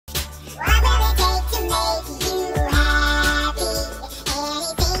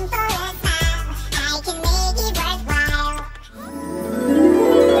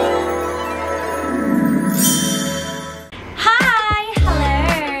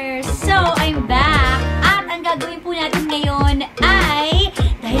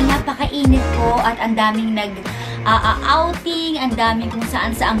init po at ang daming outing, ang daming kung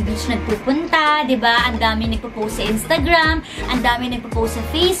saan-saang beach nagpupunta, diba? Ang daming nagpo-post sa Instagram, ang daming nagpo-post sa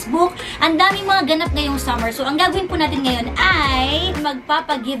Facebook, ang daming mga ganap ngayong summer. So, ang gagawin po natin ngayon ay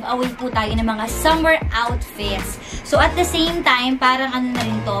magpapa-giveaway po tayo ng mga summer outfits. So, at the same time, parang ano na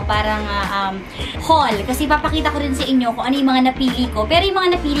rin to, parang haul. Kasi papakita ko rin sa inyo kung ano yung mga napili ko. Pero yung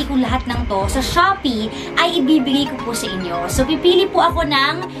mga napili ko lahat ng to sa Shopee ay ibibigay ko po sa inyo. So, pipili po ako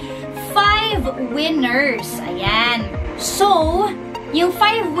ng 5 winners. Ayan. So, yung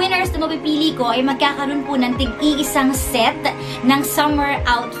 5 winners na mapipili ko ay magkakaroon po ng tig-iisang set ng summer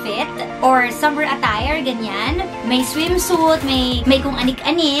outfit or summer attire, ganyan. May swimsuit, may kung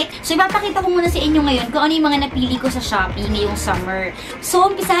anik-anik. So, ipapakita ko muna sa inyo ngayon kung ano yung mga napili ko sa Shopee ngayong summer.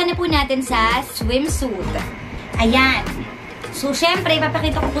 So, umpisahan na po natin sa swimsuit. Ayan. So, syempre,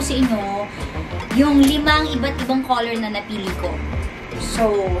 ipapakita ko po sa inyo yung 5 iba't ibang color na napili ko.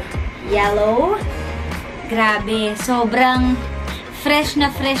 So, yellow. Grabe. Sobrang fresh na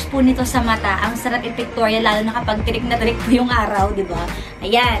fresh po nito sa mata. Ang sarap i-pictorial, lalo na kapag tirik na tirik po yung araw, diba?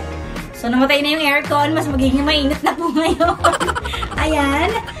 Ayan. So, namatay na yung aircon. Mas magiging mainit na po ngayon. Ayan.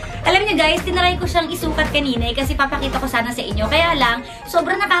 Alam niyo guys, tinaray ko siyang isukat kanina kasi papakita ko sana sa inyo. Kaya lang,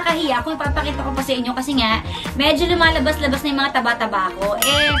 sobrang nakakahiya kung ipapakita ko pa sa inyo kasi nga, medyo lumalabas-labas na yung mga taba-taba ko.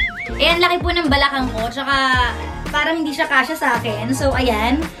 Ang laki po ng balakang ko. Tsaka, parang hindi siya kasya sa akin. So,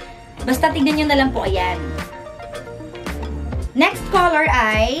 ayan. Basta tignan nyo na lang po, ayan. Next color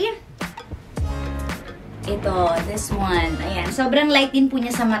ay ito, this one. Ayan, sobrang light din po niya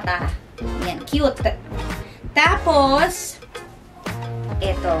sa mata. Ayan, cute. Tapos,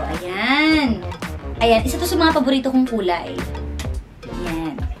 ito, ayan. Ayan, isa to sa mga paborito kong kulay.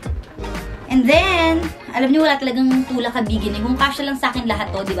 Ayan. And then, alam niyo, wala talagang tula kabigin. Kung kasya lang sa akin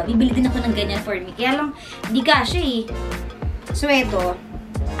lahat to, diba? Bibili din ako ng ganyan for me. Kaya lang, hindi kasya eh. So, ito.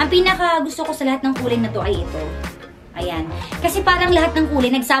 Ang pinaka gusto ko sa lahat ng kulay na to ay ito. Ayan. Kasi parang lahat ng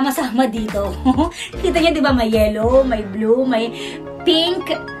kulay nagsama-sama dito. Kita niyo, di ba? May yellow, may blue, may pink.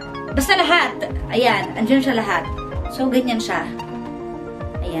 Basta lahat. Ayan. Andiyan siya lahat. So, ganyan siya.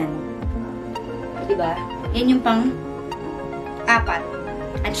 Ayan. Di ba? Yan yung pang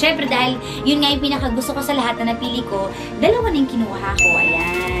 4. At syempre, dahil yun nga yung pinaka gusto ko sa lahat na napili ko, 2 na yung kinuha ko.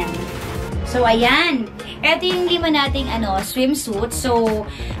 Ayan. So, ayan. Ito yung 5 nating swimsuit. So,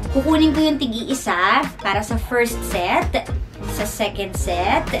 kukunin ko yung tig-iisa para sa first set, sa second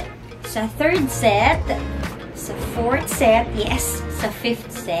set, sa third set, sa fourth set, yes, sa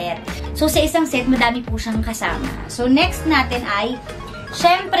fifth set. So, sa isang set, madami po siyang kasama. So, next natin ay,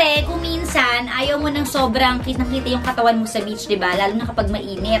 syempre, kung minsan, ayaw mo ng sobrang kitang-kita yung katawan mo sa beach, diba? Lalo na kapag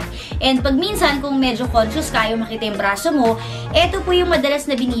mainit. And pag minsan, kung medyo conscious ka, ayaw makita yung braso mo, ito po yung madalas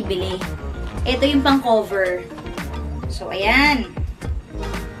na binibili. Ito yung pang-cover. So, ayan.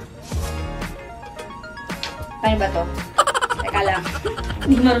 Paano ba to? Teka lang.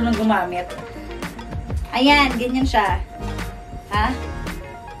 Hindi marunong gumamit. Ayan, ganyan siya. Ha?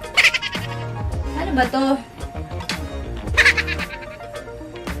 Ano ba to?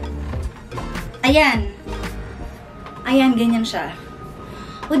 Ayan. Ayan, ganyan siya.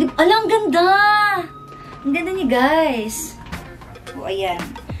 O, alang, ganda! Ang ganda niya, guys. O, ayan.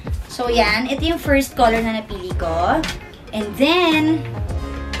 So, yan. Ito yung first color na napili ko. And then,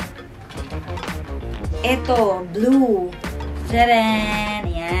 ito, blue. Tcharan!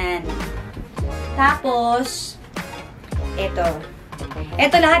 Ayan. Tapos, ito.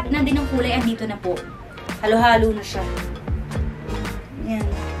 Ito lahat na din ng kulay andito na po. Halo-halo na siya. Ayan.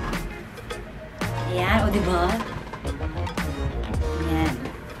 Ayan. O, diba? Ayan.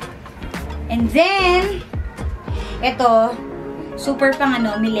 And then, ito, super pang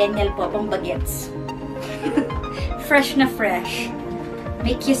millennial po, pang bagets. Fresh na fresh.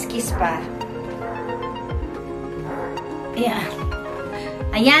 May kiss-kiss pa. Ayan.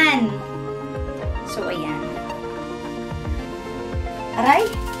 Ayan. So, ayan. Aray!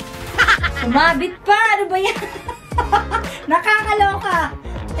 Sumabit pa! Ano ba yan? Nakakaloka!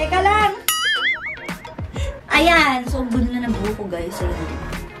 Teka lang! Ayan. So, ang gulo na ng buho ko, guys. Ayan.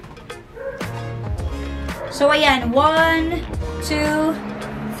 So, ayan. 1, 2,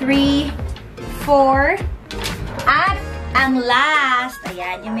 3, 4. At ang last,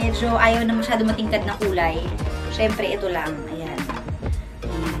 ayan, yung medyo ayaw na masyado matingkad na kulay. Siyempre, ito lang. Ayan.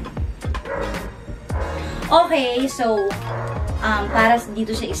 Ayan. Okay, so, para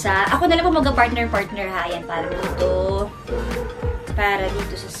dito sa isa, ako na lang po mag-partner-partner ha. Ayan, para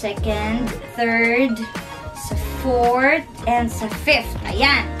dito sa second, third, sa fourth, and sa fifth.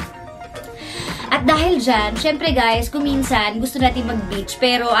 Ayan. At dahil dyan, syempre guys, kung minsan gusto natin mag-beach,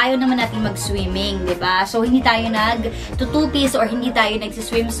 pero ayaw naman natin mag-swimming, diba? So, hindi tayo nag-two-piece or hindi tayo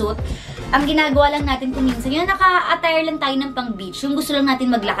nag-swimsuit. ang ginagawa lang natin kung minsan, yung naka-attire lang tayo ng pang beach, yung gusto lang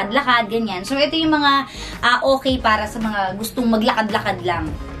natin maglakad-lakad, ganyan. So, ito yung mga okay para sa mga gustong maglakad-lakad lang.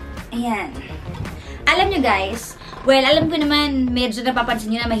 Ayan. Alam nyo guys, well, alam ko naman, medyo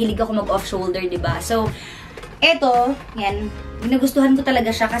napapansin nyo na mahilig ako mag-off-shoulder, diba? So, eto, yan, nagustuhan ko talaga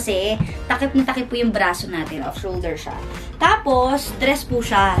siya kasi takip na takip po yung braso natin, off-shoulder siya. Tapos, dress po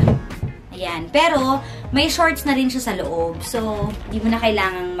siya. Ayan. Pero, may shorts na rin siya sa loob. So, di mo na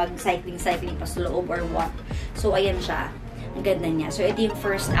kailangang mag-cycling pa sa loob or what. So, ayan siya. Ang ganda niya. So, ito yung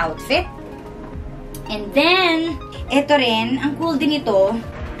first outfit. And then, ito rin. Ang cool din ito.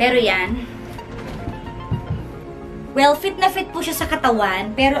 Pero yan. Well, fit na fit po siya sa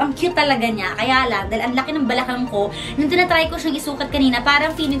katawan, pero ang cute talaga niya. Kaya lang, dahil ang laki ng balakang ko, nung tinatry ko siyang isukat kanina,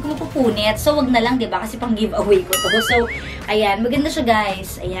 parang feeling ko mapupunit. So, wag na lang, diba? Kasi pang giveaway ko to. So, ayan. Maganda siya,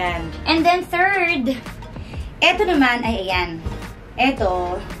 guys. Ayan. And then, third, eto naman, ay, ayan.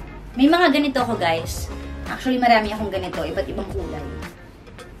 Eto, may mga ganito ako, guys. Actually, marami akong ganito. Iba't ibang kulay.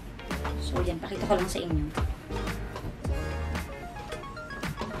 So, yan. Pakita ko lang sa inyo.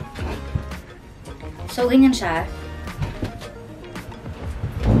 So, ganyan siya.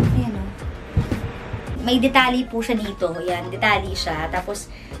 May detalye po siya dito. Yan, detalye siya. Tapos,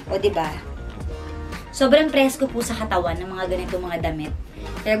 o diba? Sobrang presko po sa katawan ng mga ganito mga damit.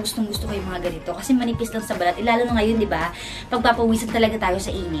 Kaya gustong-gusto ko yung mga ganito. Kasi manipis lang sa balat. Lalo na ngayon, diba? Pagpapawisan talaga tayo sa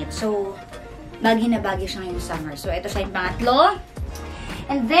init. So, bagay na bagay siya ngayong summer. So, ito siya yung pangatlo.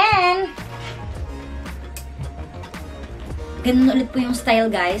 And then, ganun ulit po yung style,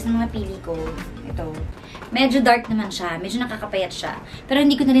 guys, ng mga pili ko. Ito. Medyo dark naman siya. Medyo nakakapayat siya. Pero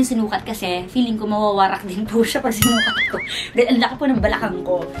hindi ko na rin sinukat kasi feeling ko mawawarak din po siya pag sinukat ko. Dahil ang laki po ng balakang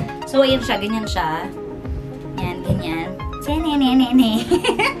ko. So, ayan siya. Ganyan siya. Yan, ganyan.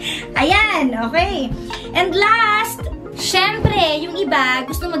 Ayan, okay. And last, syempre, yung iba,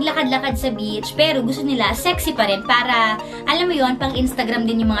 gusto maglakad-lakad sa beach, pero gusto nila sexy pa rin para, alam mo yon, pang Instagram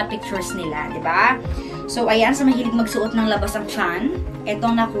din yung mga pictures nila, di ba? So, ayan, sa mahilig magsuot ng labas ang tiyan,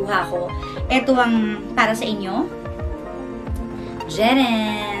 etong nakuha ko. Ito ang para sa inyo.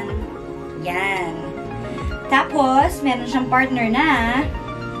 Jeren. Yan. Tapos, meron siyang partner na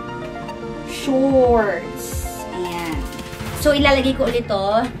shorts. Ayan. So, ilalagay ko ulit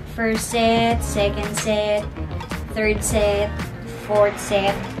to. First set, second set, third set, fourth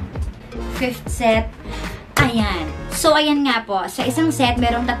set, fifth set. Ayan. So, ayan nga po. Sa isang set,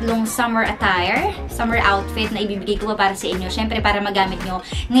 merong 3 summer attire, summer outfit na ibibigay ko pa para sa inyo. Siyempre, para magamit nyo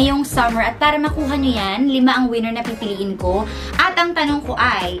ngayong summer. At para makuha nyo yan, 5 ang winner na pipiliin ko. At ang tanong ko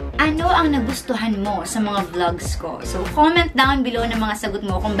ay, ano ang nagustuhan mo sa mga vlogs ko? So, comment down below ng mga sagot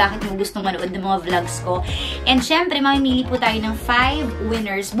mo kung bakit mo gustong manood ng mga vlogs ko. And syempre, mamimili po tayo ng 5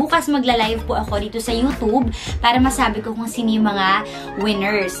 winners. Bukas magla-live po ako dito sa YouTube para masabi ko kung sino yung mga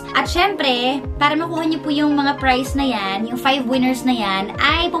winners. At syempre, para makuha nyo po yung mga prize na yan, yung 5 winners na yan,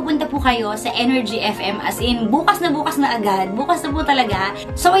 ay pupunta po kayo sa Energy FM. As in, bukas na agad. Bukas na po talaga.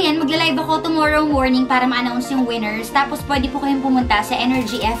 So, ayan, magla-live ako tomorrow morning para ma-announce yung winners. Tapos, pwede po kayong pumunta sa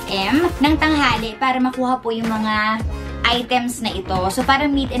Energy FM ng tanghali para makuha po yung mga items na ito. So, para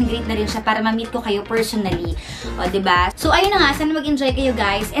meet and greet na rin siya para ma-meet ko kayo personally. O, diba? So, ayun na nga. Sana mag-enjoy kayo,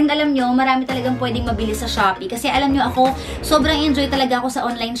 guys. And alam nyo, marami talagang pwedeng mabili sa Shopee. Kasi alam nyo, ako, sobrang enjoy talaga ako sa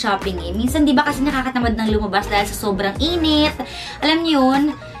online shopping eh. Minsan, diba kasi nakakatamad ng lumabas dahil sa sobrang init. Alam nyo yun?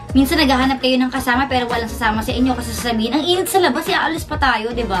 Minsan naghahanap kayo ng kasama pero walang sasama sa inyo kasi sasabihin, ang init sa labas, aalis pa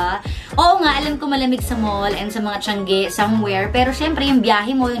tayo, diba? Oo nga, alam ko malamig sa mall and sa mga tiyangge somewhere. Pero syempre, yung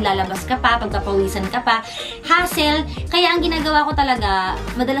biyahe mo, yung lalabas ka pa, pagpapawisan ka pa, hassle. Kaya ang ginagawa ko talaga,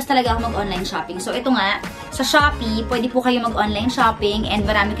 madalas talaga ako mag-online shopping. So ito nga, sa Shopee, pwede po kayo mag-online shopping and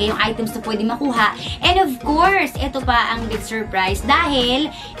marami kayong items na pwede makuha. And of course, ito pa ang big surprise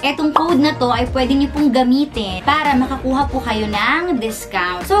dahil etong code na to ay pwede nyo pong gamitin para makakuha po kayo ng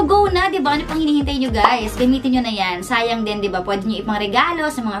discount. So, go na, diba? Ano pang hinihintay nyo, guys? Gamitin nyo na yan. Sayang din, diba? Pwede nyo ipang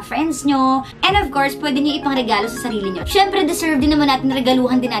regalo sa mga friends nyo. And of course, pwede nyo ipang regalo sa sarili nyo. Siyempre, deserve din naman natin,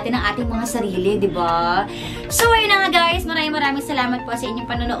 regaluhan din natin ang ating mga sarili, diba? So, ayun na nga, guys. Maraming salamat po sa inyong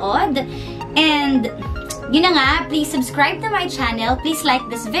panonood. And yun na nga, please subscribe to my channel. Please like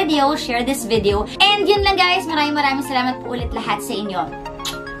this video, share this video. And yun lang, guys. Maraming salamat po ulit lahat sa inyo.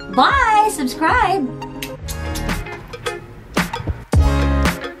 Bye! Subscribe!